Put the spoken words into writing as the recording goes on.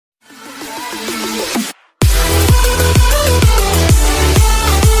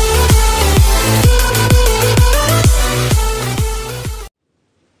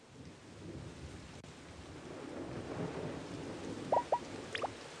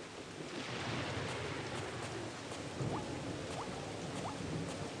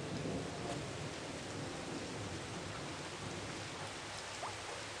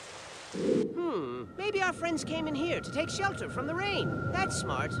Maybe our friends came in here to take shelter from the rain. That's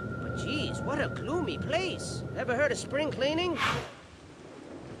smart. But geez, what a gloomy place. Ever heard of spring cleaning?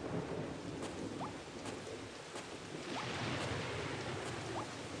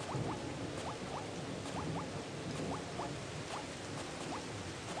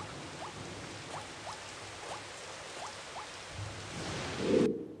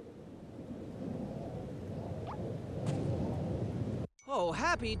 Oh,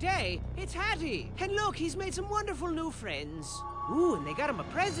 happy day! It's Hatty! And look, he's made some wonderful new friends. Ooh, and they got him a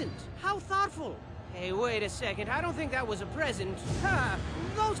present. How thoughtful. Hey, wait a second. I don't think that was a present. Ha!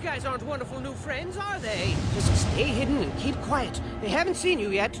 Those guys aren't wonderful new friends, are they? Just stay hidden and keep quiet. They haven't seen you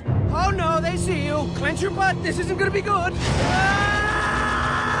yet. Oh no, they see you. Clench your butt. This isn't gonna be good. Yep,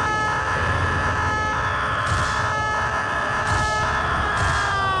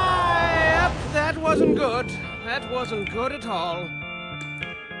 that wasn't good. That wasn't good at all.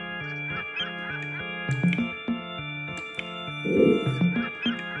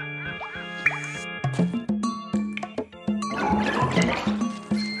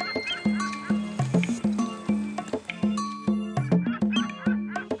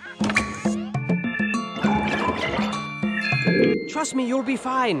 Trust me, you'll be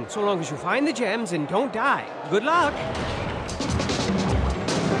fine, so long as you find the gems and don't die. Good luck!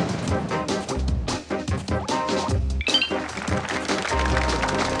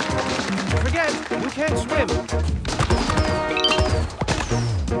 Don't forget, you can't swim.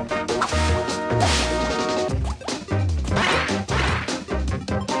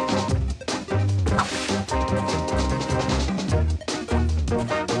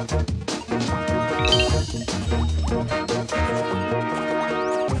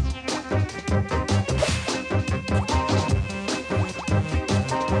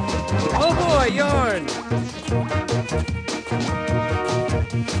 Yarn!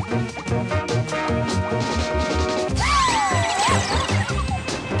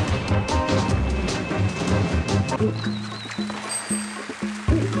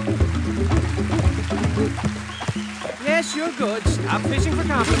 Yes, you're good. Stop fishing for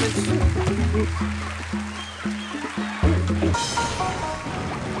compliments.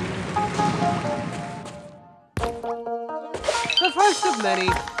 The first of many.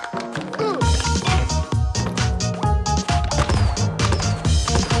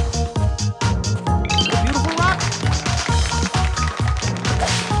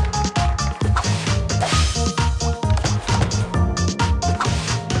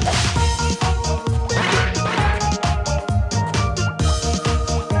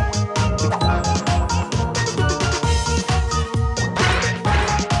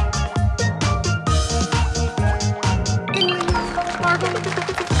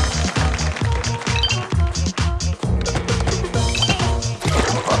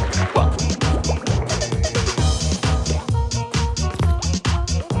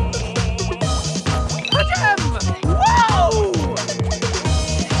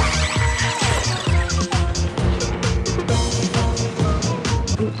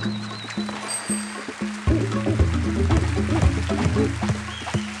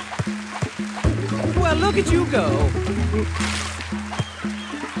 Well, look at you go.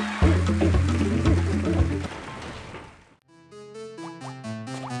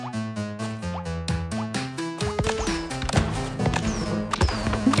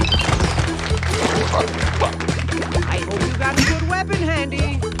 I hope you got a good weapon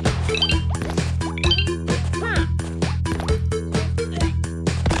handy.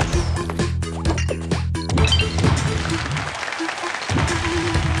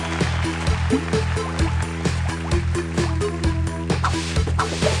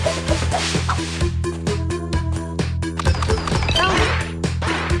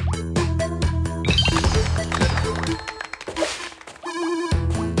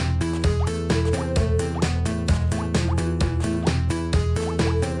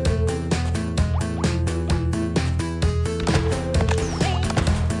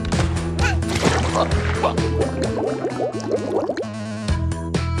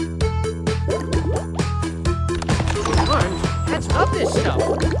 Let's up this stuff.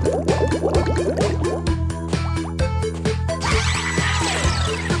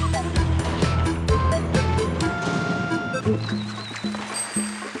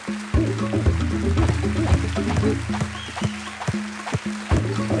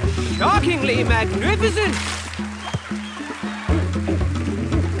 simply magnificent!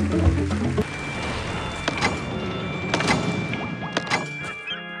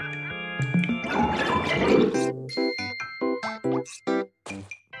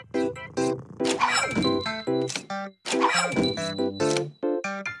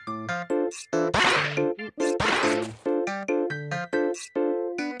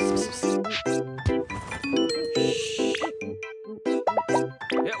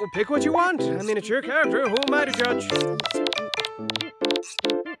 Pick what you want. I mean, it's your character. Who am I to judge?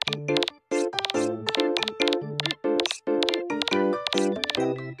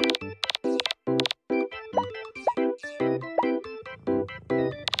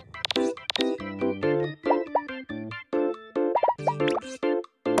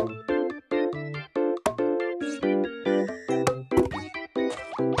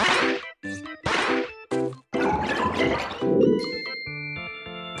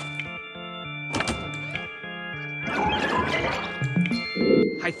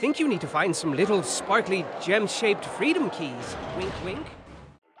 I think you need to find some little sparkly gem-shaped freedom keys. Wink, wink.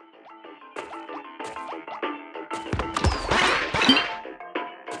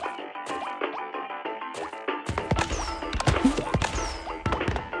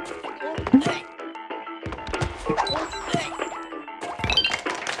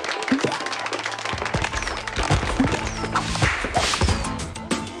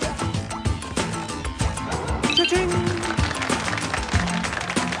 Cha-ching!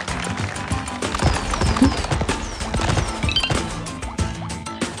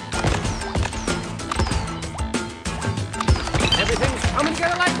 Coming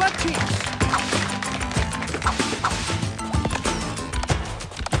together like butt cheeks.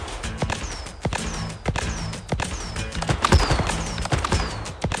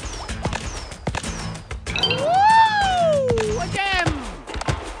 Woo! A gem!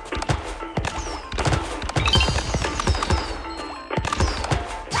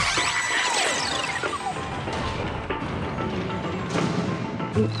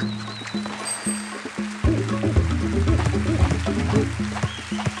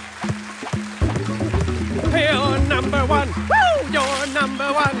 You're number one. Woo! You're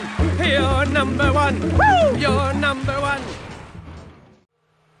number one. You're number one. Woo! You're number one.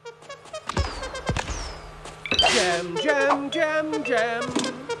 Gem, gem, gem, gem.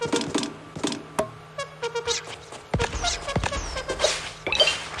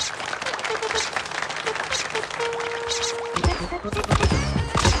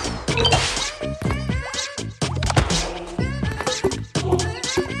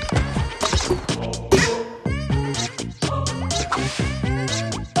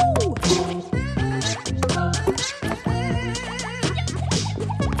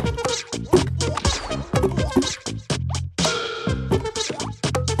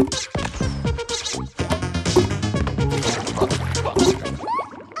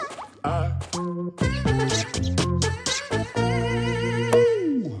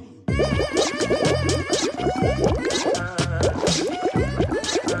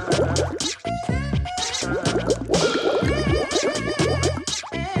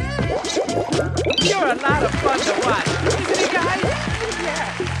 You're a lot of fun to watch, isn't it, guys? Yeah.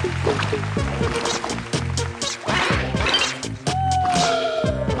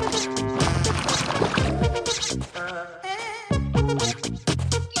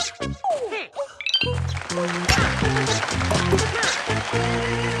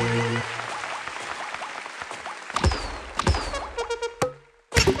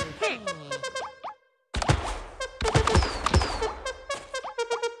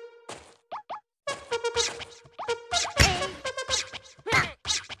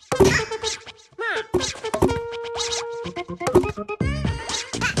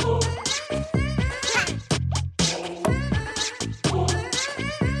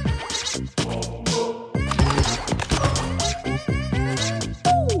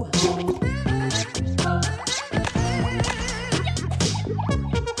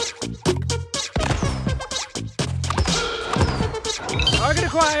 Target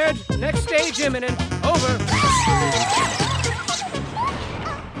acquired. Next stage imminent. Over.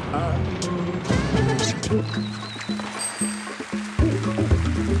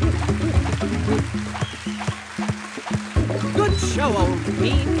 Good show, old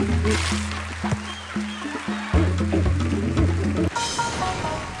bean.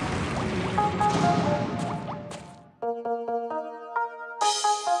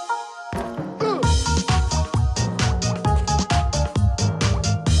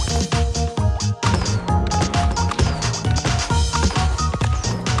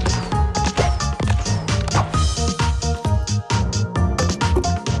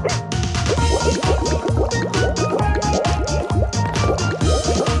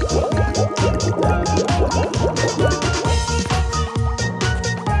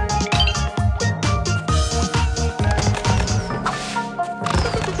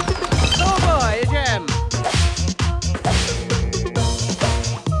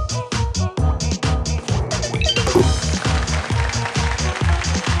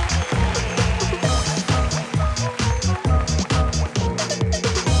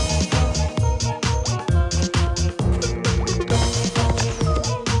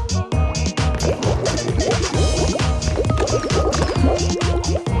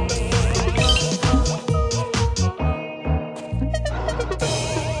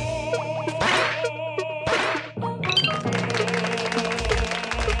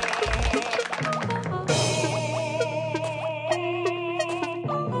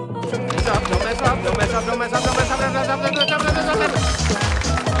 Don't mess up, don't mess up, don't mess up, don't mess up, don't mess up, don't mess up, don't mess up.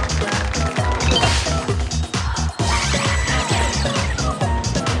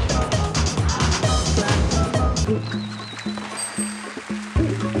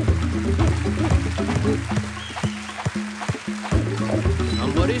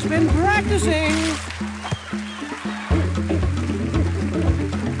 Somebody's been practicing.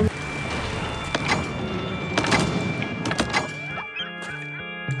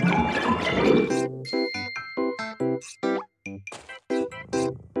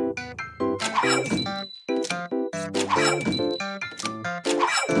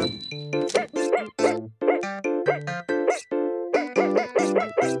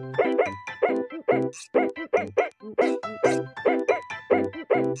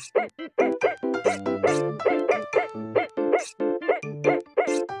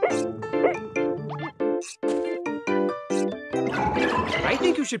 I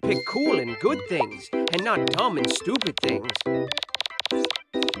think you should pick cool and good things, and not dumb and stupid things.